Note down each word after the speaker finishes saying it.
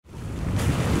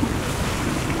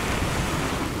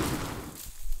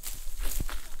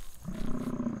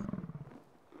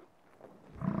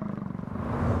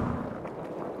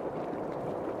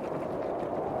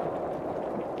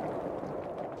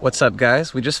What's up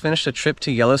guys, we just finished a trip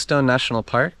to Yellowstone National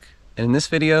Park, and in this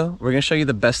video we're going to show you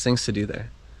the best things to do there,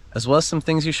 as well as some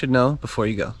things you should know before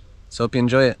you go. So hope you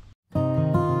enjoy it.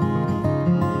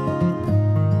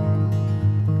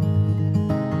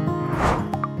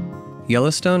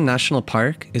 Yellowstone National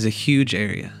Park is a huge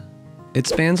area. It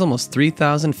spans almost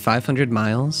 3,500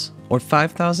 miles, or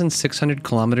 5,600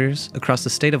 kilometers across the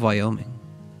state of Wyoming,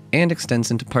 and extends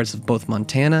into parts of both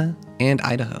Montana and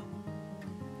Idaho.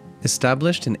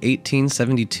 Established in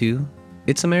 1872,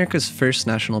 it's America's first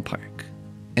national park,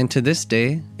 and to this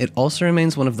day, it also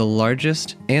remains one of the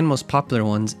largest and most popular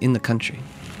ones in the country.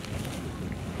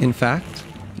 In fact,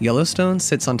 Yellowstone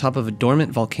sits on top of a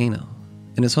dormant volcano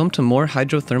and is home to more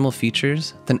hydrothermal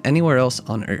features than anywhere else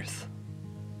on Earth.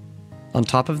 On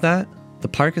top of that, the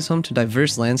park is home to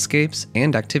diverse landscapes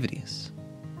and activities.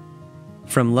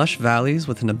 From lush valleys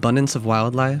with an abundance of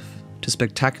wildlife, to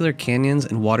spectacular canyons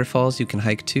and waterfalls you can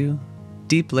hike to,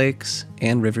 deep lakes,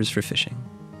 and rivers for fishing.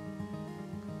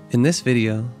 In this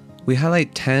video, we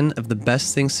highlight 10 of the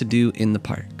best things to do in the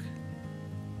park.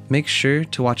 Make sure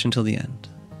to watch until the end,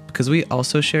 because we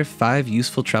also share 5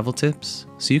 useful travel tips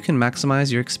so you can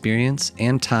maximize your experience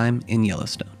and time in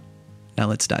Yellowstone. Now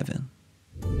let's dive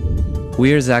in.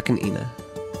 We are Zach and Ina.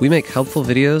 We make helpful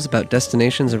videos about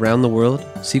destinations around the world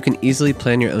so you can easily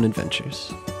plan your own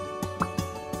adventures.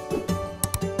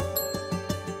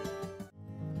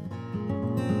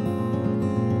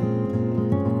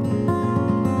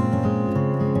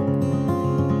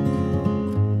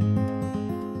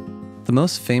 The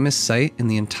most famous site in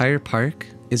the entire park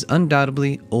is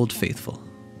undoubtedly Old Faithful,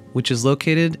 which is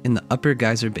located in the Upper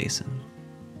Geyser Basin.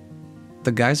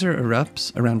 The geyser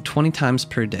erupts around 20 times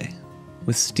per day,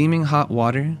 with steaming hot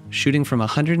water shooting from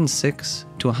 106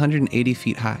 to 180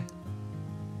 feet high.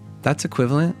 That's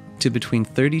equivalent to between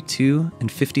 32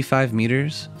 and 55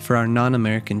 meters for our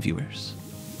non-American viewers.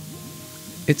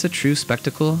 It's a true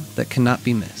spectacle that cannot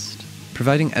be missed,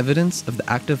 providing evidence of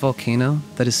the active volcano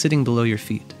that is sitting below your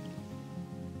feet.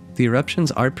 The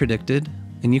eruptions are predicted,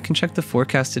 and you can check the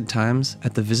forecasted times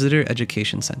at the Visitor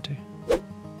Education Center.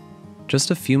 Just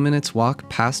a few minutes walk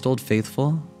past Old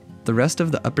Faithful, the rest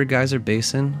of the Upper Geyser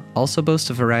Basin also boasts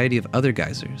a variety of other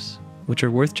geysers, which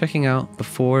are worth checking out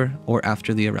before or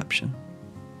after the eruption.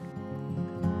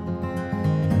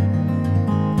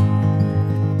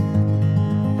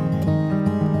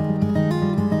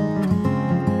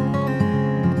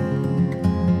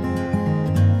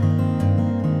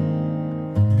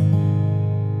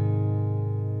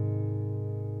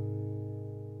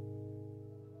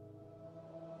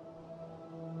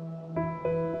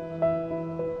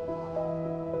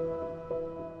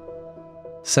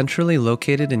 Centrally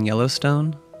located in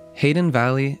Yellowstone, Hayden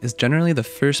Valley is generally the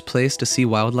first place to see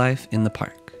wildlife in the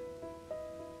park.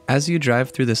 As you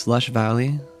drive through this lush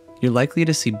valley, you're likely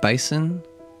to see bison,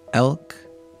 elk,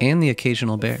 and the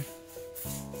occasional bear.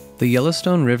 The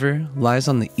Yellowstone River lies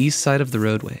on the east side of the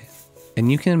roadway, and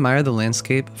you can admire the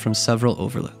landscape from several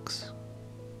overlooks.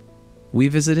 We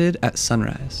visited at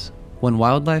sunrise, when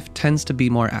wildlife tends to be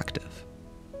more active.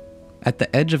 At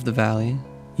the edge of the valley,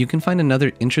 you can find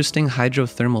another interesting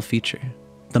hydrothermal feature,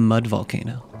 the mud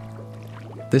volcano.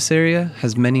 This area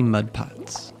has many mud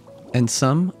pots, and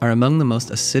some are among the most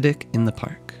acidic in the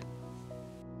park.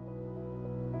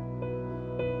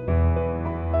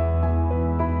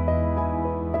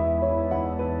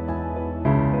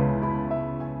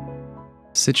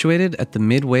 Situated at the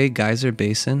Midway Geyser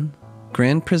Basin,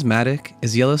 Grand Prismatic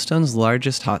is Yellowstone's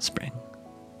largest hot spring,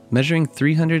 measuring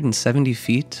 370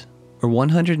 feet or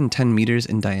 110 meters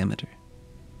in diameter.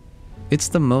 It's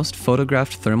the most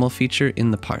photographed thermal feature in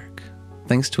the park,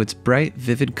 thanks to its bright,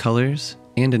 vivid colors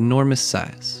and enormous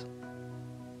size.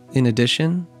 In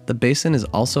addition, the basin is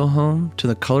also home to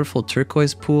the colorful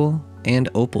turquoise pool and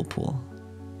opal pool,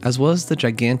 as well as the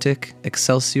gigantic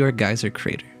Excelsior Geyser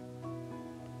crater.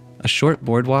 A short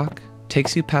boardwalk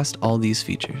takes you past all these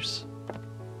features.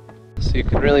 So you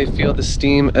can really feel the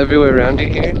steam everywhere around you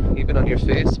here, even on your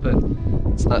face, but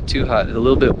it's not too hot, it's a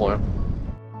little bit warm.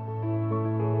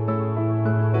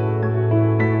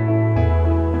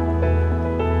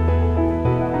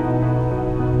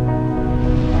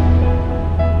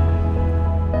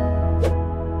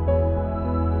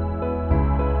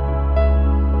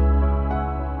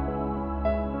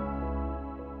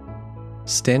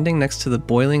 Standing next to the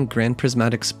boiling Grand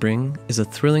Prismatic Spring is a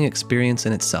thrilling experience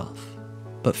in itself.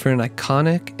 But for an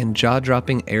iconic and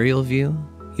jaw-dropping aerial view,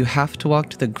 you have to walk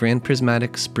to the Grand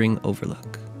Prismatic Spring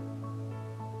Overlook.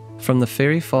 From the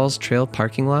Fairy Falls Trail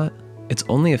parking lot, it's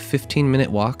only a 15-minute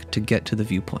walk to get to the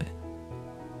viewpoint.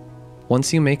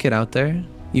 Once you make it out there,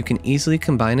 you can easily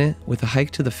combine it with a hike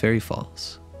to the Fairy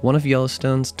Falls, one of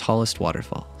Yellowstone's tallest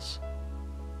waterfalls.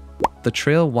 The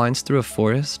trail winds through a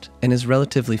forest and is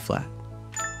relatively flat.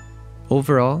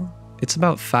 Overall, it's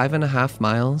about 5.5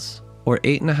 miles or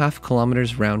 8.5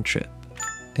 kilometers round trip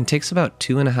and takes about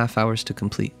 2.5 hours to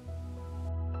complete.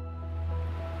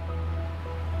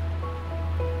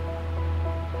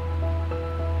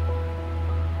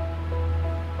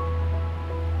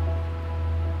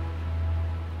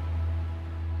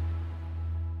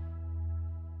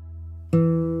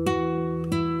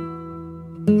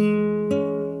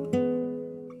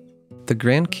 The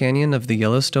Grand Canyon of the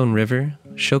Yellowstone River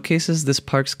showcases this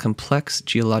park's complex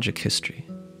geologic history.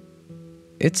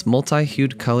 Its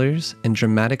multi-hued colors and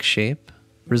dramatic shape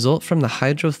result from the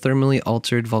hydrothermally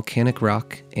altered volcanic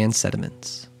rock and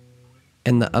sediments.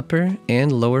 And the upper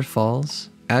and lower falls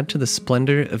add to the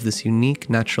splendor of this unique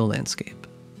natural landscape.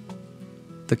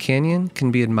 The canyon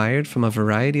can be admired from a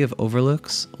variety of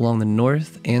overlooks along the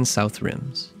north and south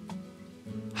rims.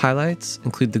 Highlights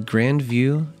include the Grand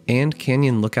View and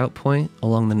Canyon Lookout Point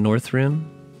along the north rim,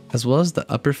 as well as the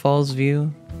Upper Falls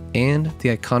View and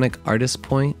the iconic Artist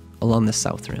Point along the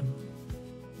south rim.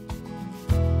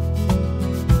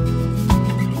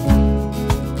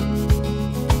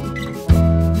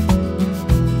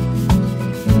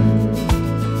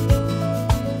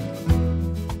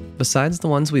 Besides the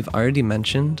ones we've already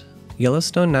mentioned,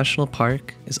 Yellowstone National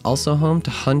Park is also home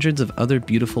to hundreds of other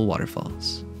beautiful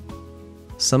waterfalls.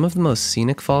 Some of the most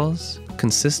scenic falls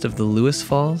consist of the Lewis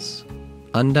Falls,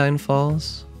 Undine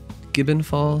Falls, Gibbon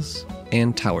Falls,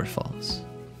 and Tower Falls.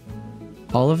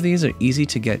 All of these are easy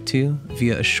to get to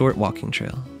via a short walking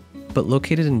trail, but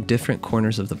located in different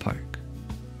corners of the park.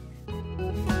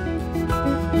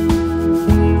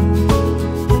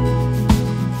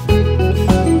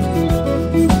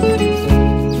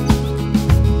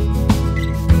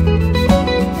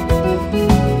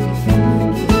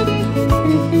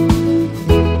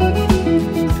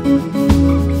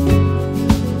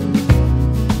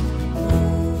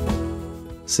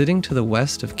 Sitting to the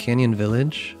west of Canyon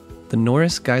Village, the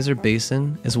Norris Geyser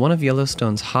Basin is one of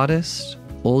Yellowstone's hottest,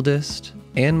 oldest,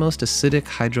 and most acidic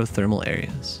hydrothermal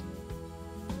areas.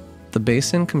 The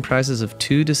basin comprises of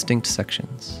two distinct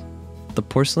sections. The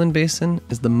Porcelain Basin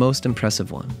is the most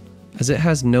impressive one, as it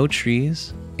has no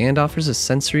trees and offers a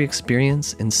sensory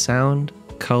experience in sound,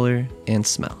 color, and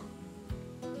smell.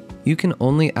 You can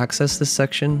only access this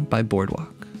section by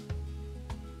boardwalk.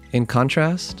 In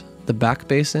contrast, the Back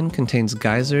Basin contains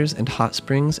geysers and hot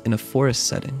springs in a forest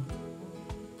setting.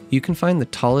 You can find the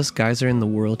tallest geyser in the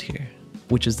world here,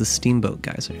 which is the Steamboat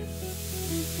Geyser.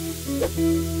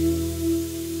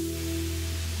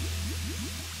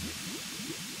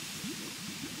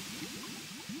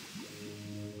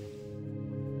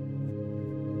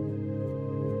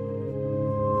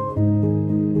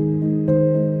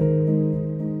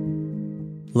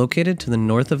 Located to the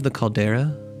north of the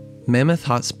caldera, Mammoth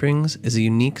Hot Springs is a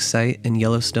unique site in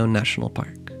Yellowstone National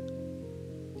Park.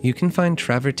 You can find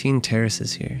travertine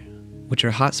terraces here, which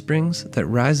are hot springs that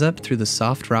rise up through the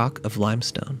soft rock of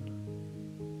limestone.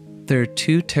 There are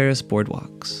two terrace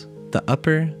boardwalks, the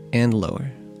upper and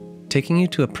lower, taking you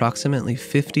to approximately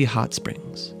 50 hot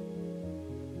springs.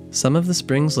 Some of the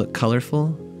springs look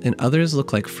colorful, and others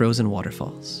look like frozen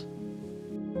waterfalls.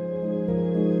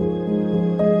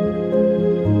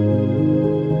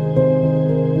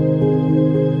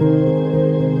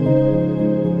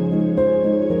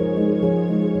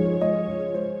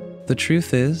 The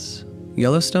truth is,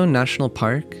 Yellowstone National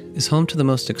Park is home to the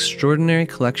most extraordinary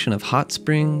collection of hot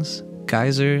springs,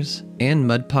 geysers, and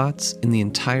mud pots in the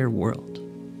entire world.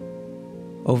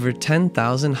 Over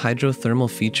 10,000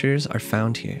 hydrothermal features are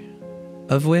found here,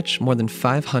 of which more than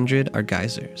 500 are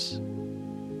geysers.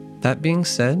 That being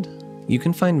said, you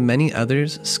can find many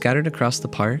others scattered across the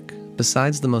park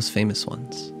besides the most famous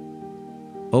ones.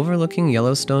 Overlooking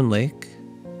Yellowstone Lake,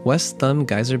 West Thumb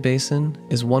Geyser Basin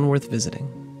is one worth visiting,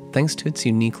 thanks to its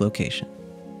unique location.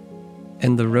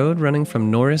 And the road running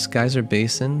from Norris Geyser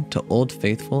Basin to Old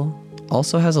Faithful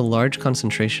also has a large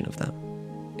concentration of them,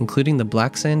 including the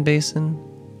Black Sand Basin,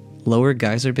 Lower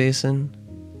Geyser Basin,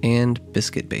 and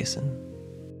Biscuit Basin.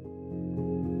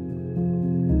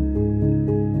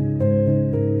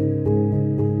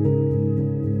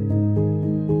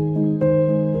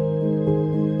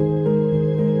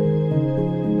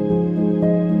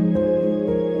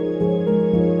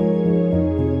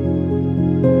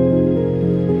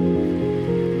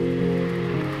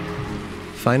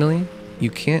 Finally, you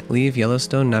can't leave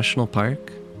Yellowstone National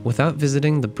Park without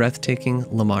visiting the breathtaking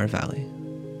Lamar Valley.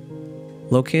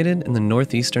 Located in the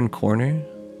northeastern corner,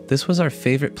 this was our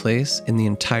favorite place in the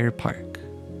entire park.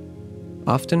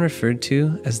 Often referred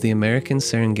to as the American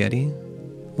Serengeti,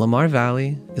 Lamar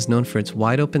Valley is known for its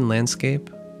wide open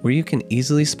landscape where you can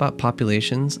easily spot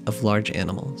populations of large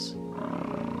animals.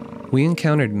 We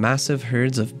encountered massive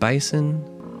herds of bison,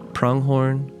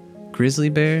 pronghorn, grizzly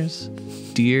bears,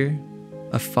 deer,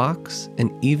 a fox,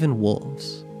 and even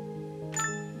wolves.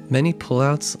 Many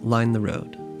pullouts line the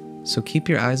road, so keep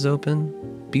your eyes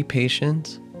open, be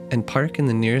patient, and park in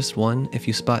the nearest one if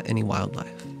you spot any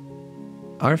wildlife.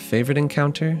 Our favorite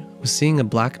encounter was seeing a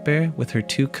black bear with her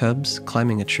 2 cubs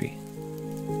climbing a tree.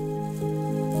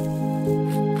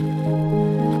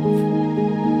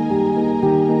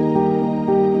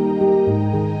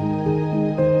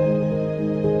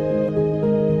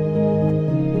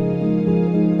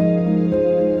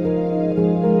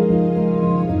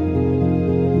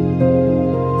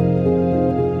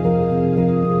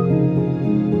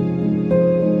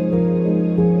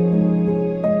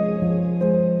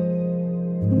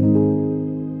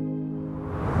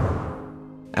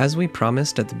 As we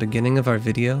promised at the beginning of our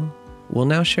video, we'll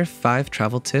now share 5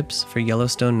 travel tips for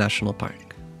Yellowstone National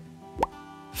Park.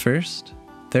 First,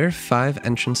 there are 5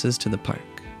 entrances to the park,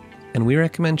 and we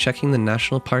recommend checking the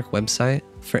National Park website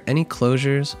for any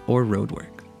closures or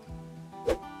roadwork.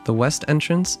 The west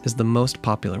entrance is the most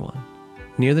popular one,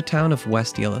 near the town of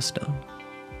West Yellowstone.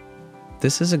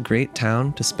 This is a great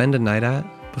town to spend a night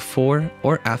at before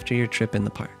or after your trip in the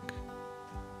park.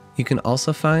 You can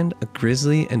also find a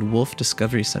grizzly and wolf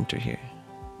discovery center here,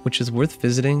 which is worth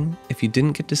visiting if you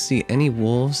didn't get to see any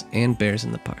wolves and bears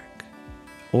in the park,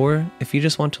 or if you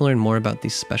just want to learn more about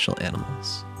these special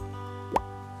animals.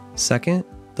 Second,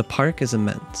 the park is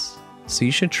immense, so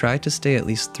you should try to stay at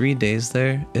least 3 days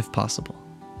there if possible.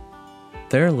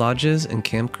 There are lodges and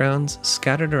campgrounds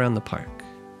scattered around the park,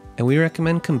 and we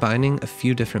recommend combining a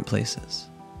few different places.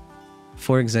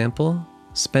 For example,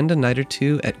 spend a night or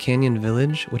 2 at Canyon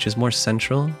Village, which is more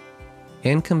central,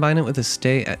 and combine it with a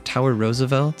stay at Tower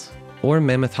Roosevelt or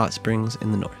Mammoth Hot Springs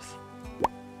in the north.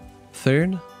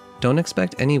 Third, don't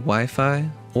expect any Wi-Fi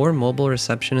or mobile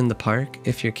reception in the park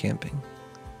if you're camping.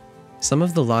 Some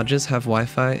of the lodges have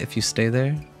Wi-Fi if you stay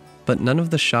there, but none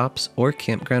of the shops or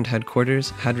campground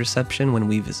headquarters had reception when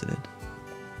we visited.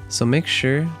 So make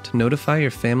sure to notify your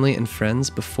family and friends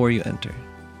before you enter.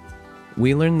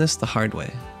 We learned this the hard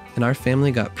way, and our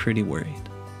family got pretty worried.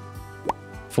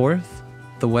 Fourth,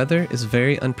 the weather is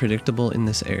very unpredictable in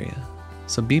this area,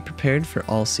 so be prepared for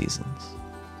all seasons.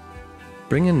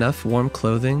 Bring enough warm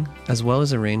clothing as well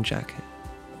as a rain jacket.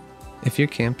 If you're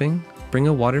camping, bring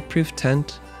a waterproof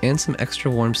tent and some extra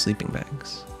warm sleeping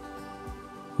bags.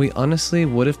 We honestly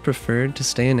would have preferred to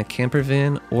stay in a camper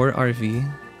van or RV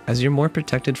as you're more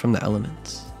protected from the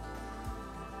elements.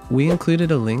 We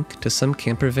included a link to some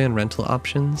camper van rental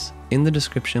options in the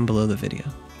description below the video.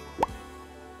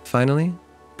 Finally,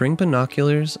 bring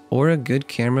binoculars or a good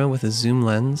camera with a zoom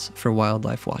lens for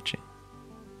wildlife watching.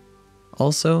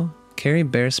 Also, carry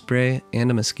bear spray and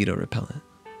a mosquito repellent.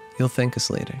 You'll thank us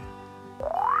later.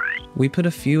 We put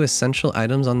a few essential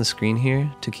items on the screen here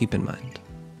to keep in mind.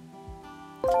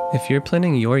 If you're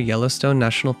planning your Yellowstone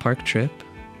National Park trip,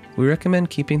 we recommend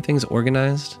keeping things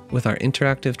organized with our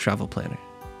interactive travel planner.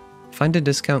 Find a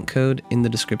discount code in the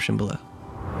description below.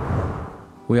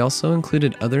 We also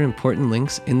included other important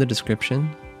links in the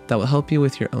description that will help you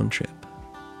with your own trip.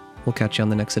 We'll catch you on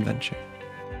the next adventure.